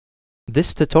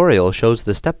This tutorial shows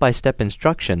the step-by-step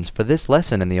instructions for this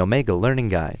lesson in the Omega Learning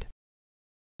Guide.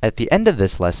 At the end of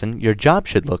this lesson, your job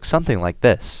should look something like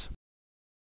this.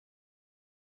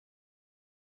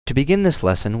 To begin this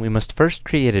lesson, we must first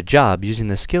create a job using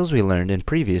the skills we learned in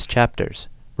previous chapters.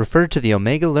 Refer to the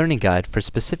Omega Learning Guide for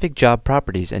specific job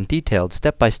properties and detailed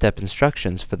step-by-step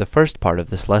instructions for the first part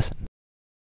of this lesson.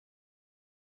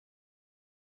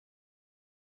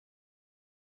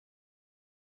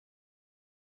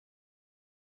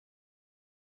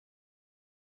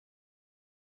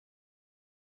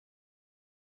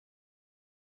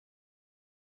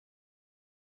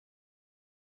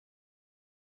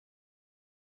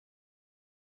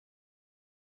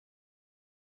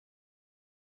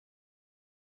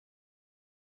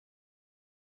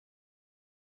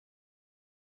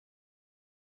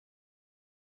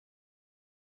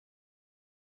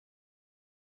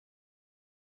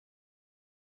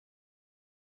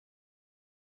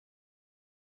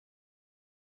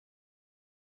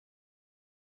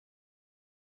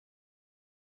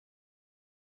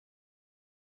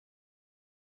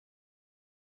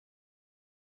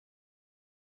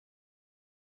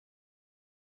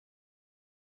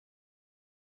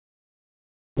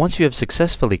 Once you have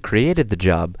successfully created the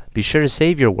job, be sure to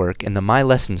save your work in the My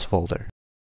Lessons folder.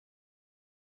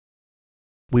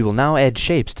 We will now add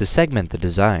shapes to segment the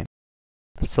design.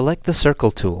 Select the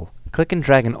Circle tool. Click and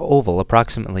drag an oval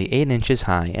approximately 8 inches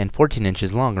high and 14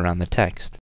 inches long around the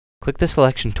text. Click the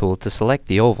Selection tool to select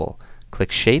the oval.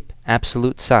 Click Shape,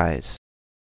 Absolute Size.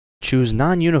 Choose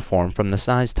Non-Uniform from the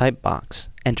Size type box.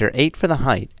 Enter 8 for the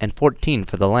height and 14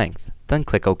 for the length. Then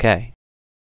click OK.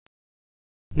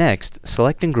 Next,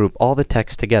 select and group all the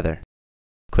text together.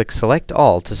 Click Select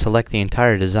All to select the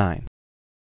entire design.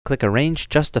 Click Arrange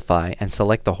Justify and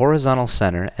select the Horizontal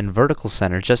Center and Vertical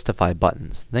Center Justify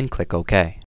buttons, then click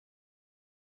OK.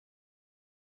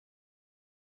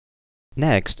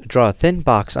 Next, draw a thin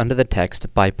box under the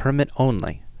text by permit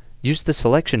only. Use the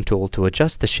Selection tool to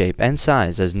adjust the shape and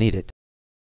size as needed.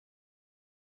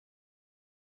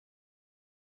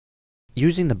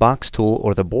 Using the Box tool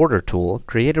or the Border tool,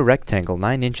 create a rectangle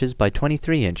 9 inches by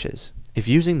 23 inches. If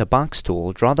using the Box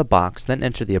tool, draw the box, then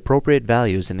enter the appropriate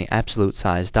values in the Absolute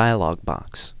Size dialog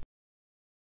box.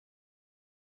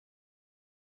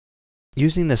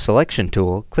 Using the Selection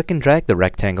tool, click and drag the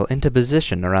rectangle into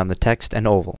position around the text and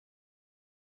oval.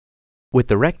 With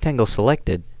the rectangle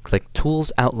selected, click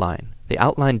Tools Outline. The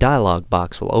Outline dialog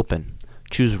box will open.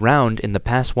 Choose Round in the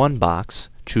Pass 1 box,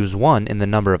 choose 1 in the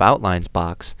Number of Outlines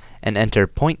box, and enter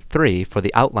 0.3 for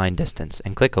the outline distance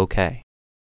and click OK.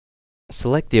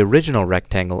 Select the original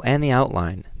rectangle and the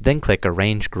outline, then click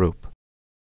Arrange Group.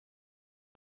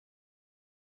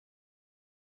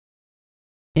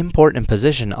 Import and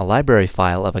position a library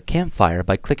file of a campfire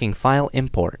by clicking File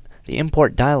Import. The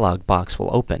Import dialog box will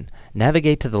open.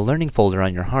 Navigate to the Learning folder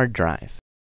on your hard drive.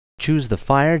 Choose the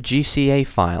Fire GCA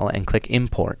file and click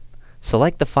Import.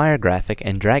 Select the fire graphic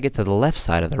and drag it to the left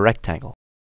side of the rectangle.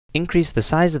 Increase the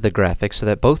size of the graphic so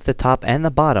that both the top and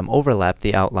the bottom overlap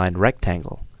the outlined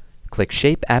rectangle. Click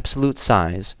Shape Absolute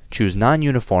Size, choose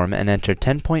Non-Uniform and enter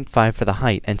 10.5 for the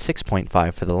height and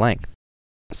 6.5 for the length.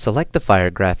 Select the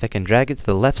fire graphic and drag it to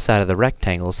the left side of the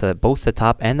rectangle so that both the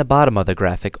top and the bottom of the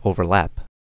graphic overlap.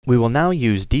 We will now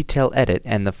use Detail Edit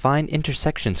and the Find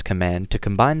Intersections command to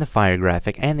combine the fire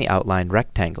graphic and the outlined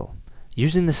rectangle.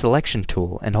 Using the Selection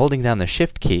tool and holding down the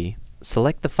Shift key,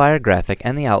 select the fire graphic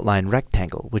and the outlined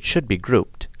rectangle, which should be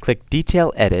grouped. Click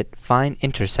Detail Edit, Find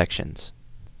Intersections.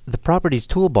 The Properties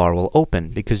toolbar will open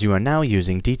because you are now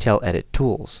using Detail Edit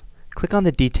tools. Click on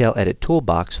the Detail Edit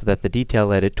toolbox so that the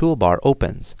Detail Edit toolbar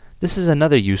opens. This is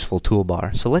another useful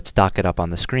toolbar, so let's dock it up on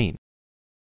the screen.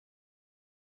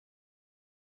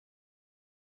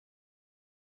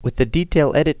 With the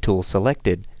Detail Edit tool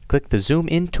selected, click the Zoom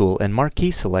In tool and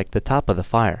marquee select the top of the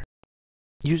fire.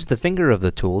 Use the finger of the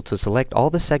tool to select all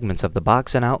the segments of the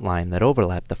box and outline that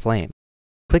overlap the flame.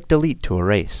 Click Delete to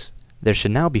erase. There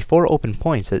should now be 4 open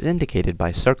points as indicated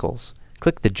by circles.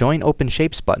 Click the Join Open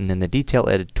Shapes button in the Detail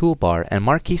Edit toolbar and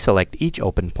marquee select each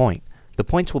open point. The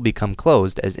points will become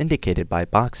closed as indicated by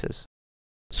boxes.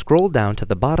 Scroll down to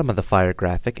the bottom of the fire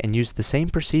graphic and use the same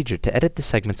procedure to edit the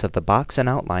segments of the box and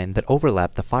outline that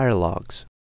overlap the fire logs.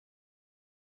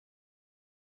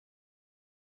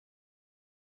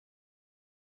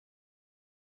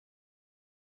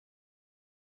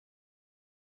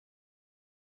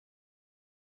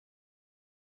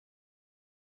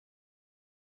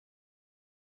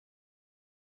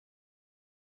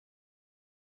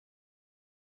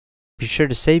 Be sure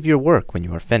to save your work when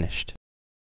you are finished.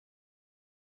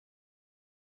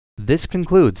 This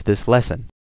concludes this lesson.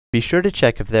 Be sure to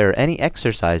check if there are any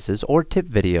exercises or tip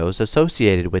videos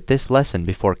associated with this lesson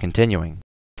before continuing.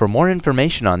 For more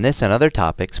information on this and other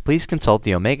topics, please consult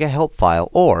the Omega Help file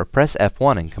or press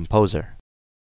F1 in Composer.